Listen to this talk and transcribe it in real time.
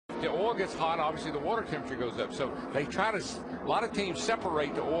the oil gets hot, obviously the water temperature goes up. So they try to, a lot of teams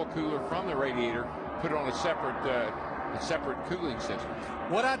separate the oil cooler from the radiator, put it on a separate cooling system.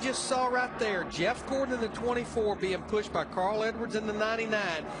 What I just saw right there, Jeff Gordon in the 24 being pushed by Carl Edwards in the 99.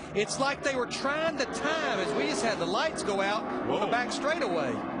 It's like they were trying to time as we just had the lights go out on the back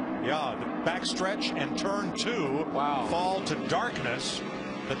straightaway. Yeah, the backstretch and turn 2 fall to darkness.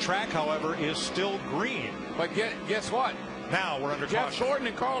 The track, however, is still green. But guess what? Now we're under Jeff caution. Gordon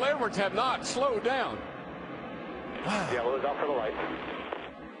and Carl Edwards have not slowed down. Yellow is out for the light.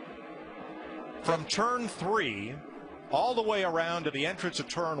 From turn 3 all the way around to the entrance of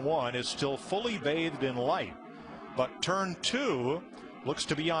turn 1 is still fully bathed in light. But turn 2 looks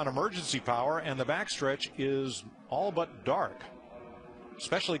to be on emergency power, and the backstretch is all but dark,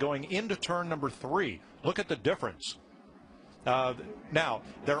 especially going into turn number 3. Look at the difference. Now,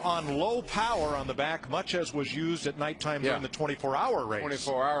 they're on low power on the back, much as was used at nighttime during the 24-hour race.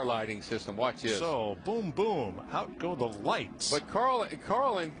 24-hour lighting system. Watch this. So, boom, boom, out go the lights. But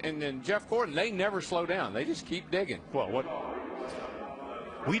Carl and Jeff Gordon, they never slow down. They just keep digging. Well,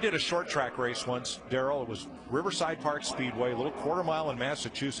 we did a short track race once, Darrell. It was Riverside Park Speedway, a little quarter mile in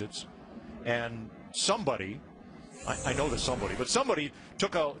Massachusetts, and somebody, I know there's somebody, but somebody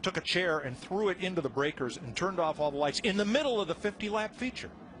took a chair and threw it into the breakers and turned off all the lights in the middle of the 50-lap feature.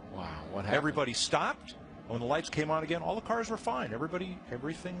 Wow, what happened? Everybody stopped. When the lights came on again, all the cars were fine.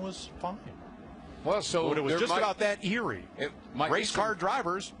 Everything was fine. Well, so but it was just about that eerie. Race car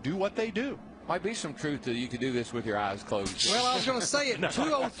drivers do what they do. Might be some truth that you could do this with your eyes closed. Well, I was going to say at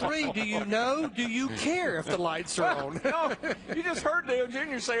 2:03, do you know? Do you care if the lights are on? No, you just heard Dale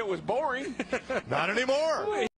Jr. say it was boring. Not anymore.